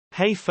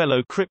Hey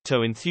fellow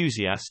crypto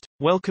enthusiast,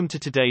 welcome to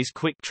today's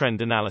quick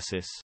trend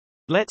analysis.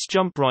 Let's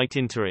jump right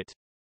into it.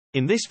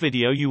 In this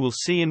video you will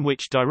see in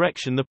which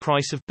direction the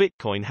price of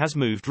Bitcoin has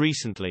moved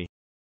recently.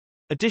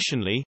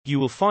 Additionally, you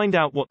will find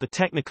out what the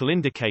technical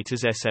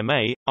indicators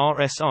SMA,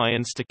 RSI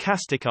and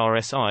stochastic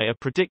RSI are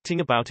predicting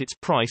about its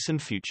price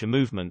and future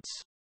movements.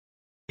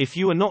 If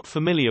you are not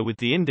familiar with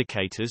the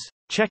indicators,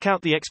 check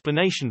out the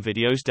explanation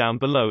videos down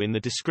below in the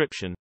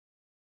description.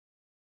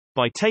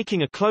 By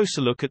taking a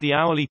closer look at the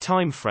hourly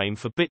time frame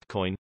for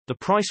Bitcoin, the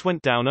price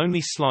went down only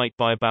slight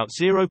by about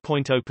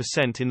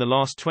 0.0% in the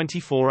last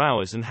 24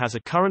 hours and has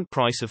a current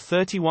price of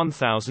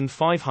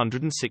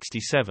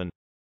 $31,567.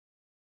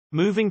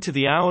 Moving to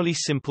the hourly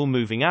simple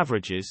moving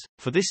averages,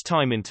 for this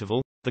time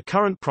interval, the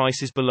current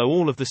price is below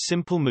all of the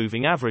simple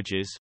moving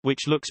averages,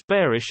 which looks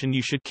bearish and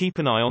you should keep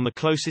an eye on the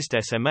closest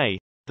SMA.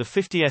 The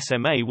 50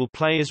 SMA will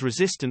play as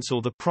resistance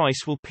or the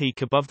price will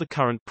peak above the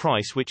current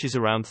price, which is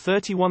around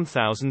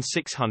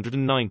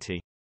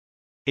 31,690.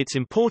 It's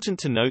important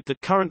to note that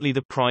currently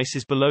the price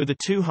is below the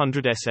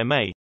 200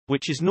 SMA,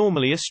 which is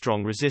normally a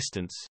strong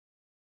resistance.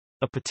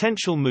 A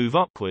potential move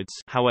upwards,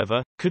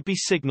 however, could be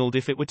signaled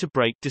if it were to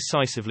break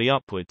decisively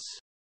upwards.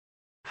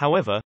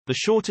 However, the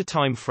shorter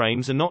time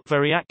frames are not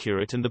very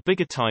accurate and the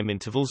bigger time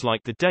intervals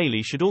like the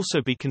daily should also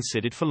be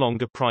considered for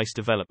longer price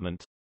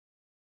development.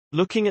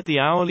 Looking at the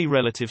hourly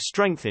relative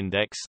strength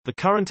index, the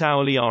current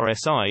hourly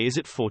RSI is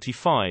at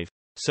 45,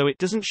 so it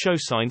doesn't show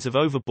signs of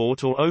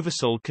overbought or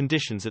oversold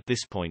conditions at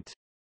this point.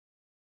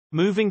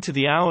 Moving to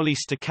the hourly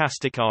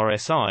stochastic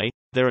RSI,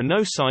 there are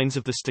no signs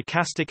of the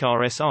stochastic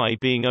RSI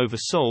being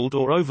oversold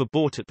or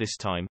overbought at this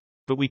time,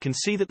 but we can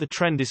see that the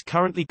trend is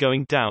currently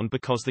going down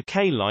because the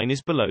K line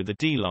is below the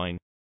D line.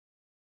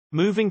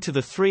 Moving to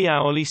the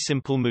 3-hourly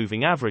simple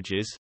moving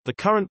averages, the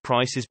current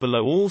price is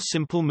below all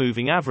simple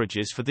moving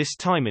averages for this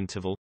time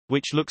interval,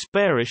 which looks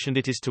bearish, and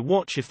it is to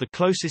watch if the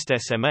closest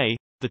SMA,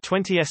 the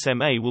 20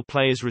 SMA, will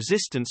play as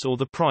resistance or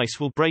the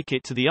price will break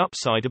it to the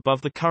upside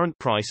above the current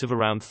price of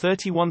around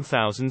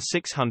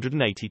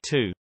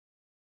 31,682.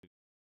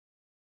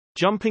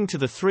 Jumping to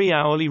the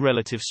 3-hourly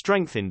relative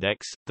strength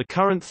index, the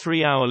current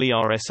 3-hourly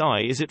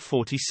RSI is at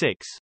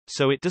 46,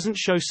 so it doesn't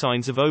show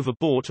signs of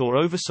overbought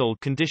or oversold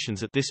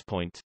conditions at this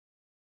point.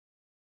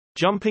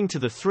 Jumping to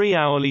the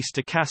 3-hourly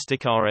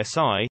stochastic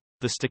RSI,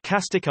 the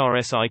stochastic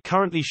RSI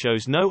currently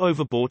shows no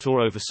overbought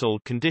or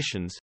oversold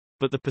conditions,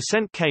 but the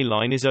 %K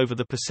line is over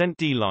the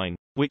 %D line,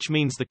 which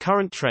means the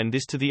current trend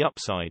is to the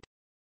upside.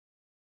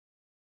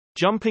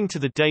 Jumping to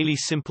the daily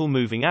simple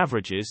moving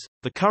averages,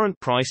 the current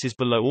price is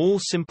below all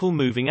simple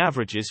moving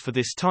averages for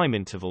this time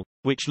interval,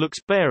 which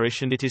looks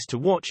bearish, and it is to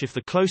watch if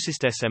the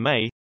closest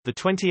SMA, the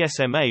 20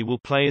 SMA, will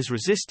play as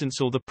resistance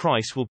or the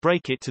price will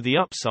break it to the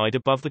upside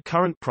above the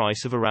current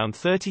price of around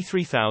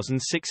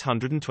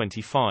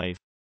 33,625.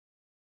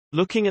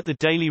 Looking at the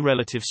daily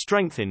relative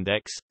strength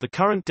index, the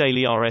current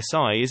daily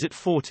RSI is at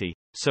 40,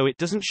 so it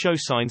doesn't show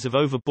signs of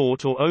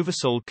overbought or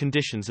oversold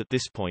conditions at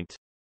this point.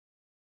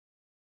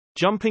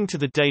 Jumping to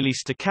the daily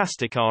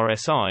stochastic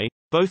RSI,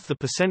 both the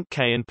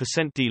 %K and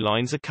 %D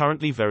lines are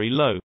currently very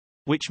low,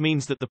 which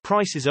means that the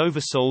price is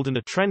oversold and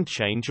a trend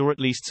change or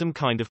at least some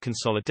kind of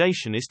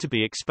consolidation is to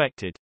be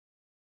expected.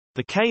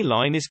 The K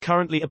line is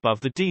currently above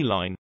the D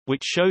line,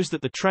 which shows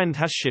that the trend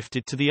has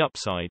shifted to the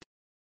upside.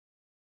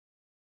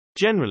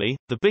 Generally,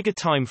 the bigger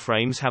time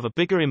frames have a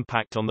bigger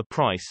impact on the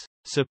price,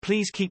 so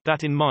please keep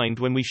that in mind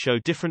when we show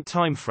different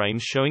time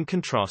frames showing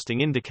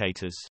contrasting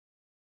indicators.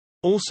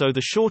 Also,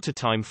 the shorter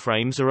time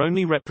frames are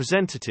only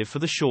representative for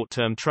the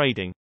short-term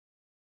trading.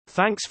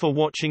 Thanks for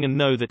watching, and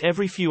know that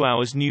every few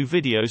hours new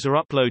videos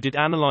are uploaded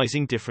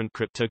analyzing different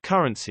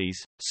cryptocurrencies,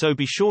 so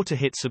be sure to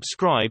hit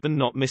subscribe and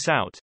not miss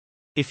out.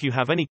 If you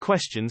have any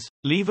questions,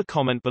 leave a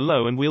comment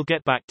below and we'll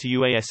get back to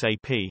you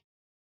ASAP.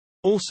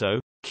 Also,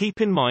 keep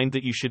in mind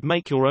that you should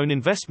make your own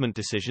investment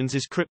decisions,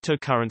 as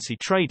cryptocurrency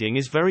trading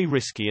is very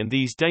risky and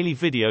these daily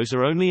videos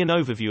are only an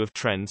overview of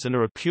trends and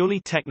are a purely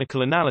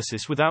technical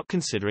analysis without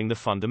considering the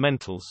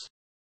fundamentals.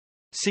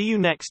 See you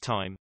next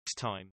time.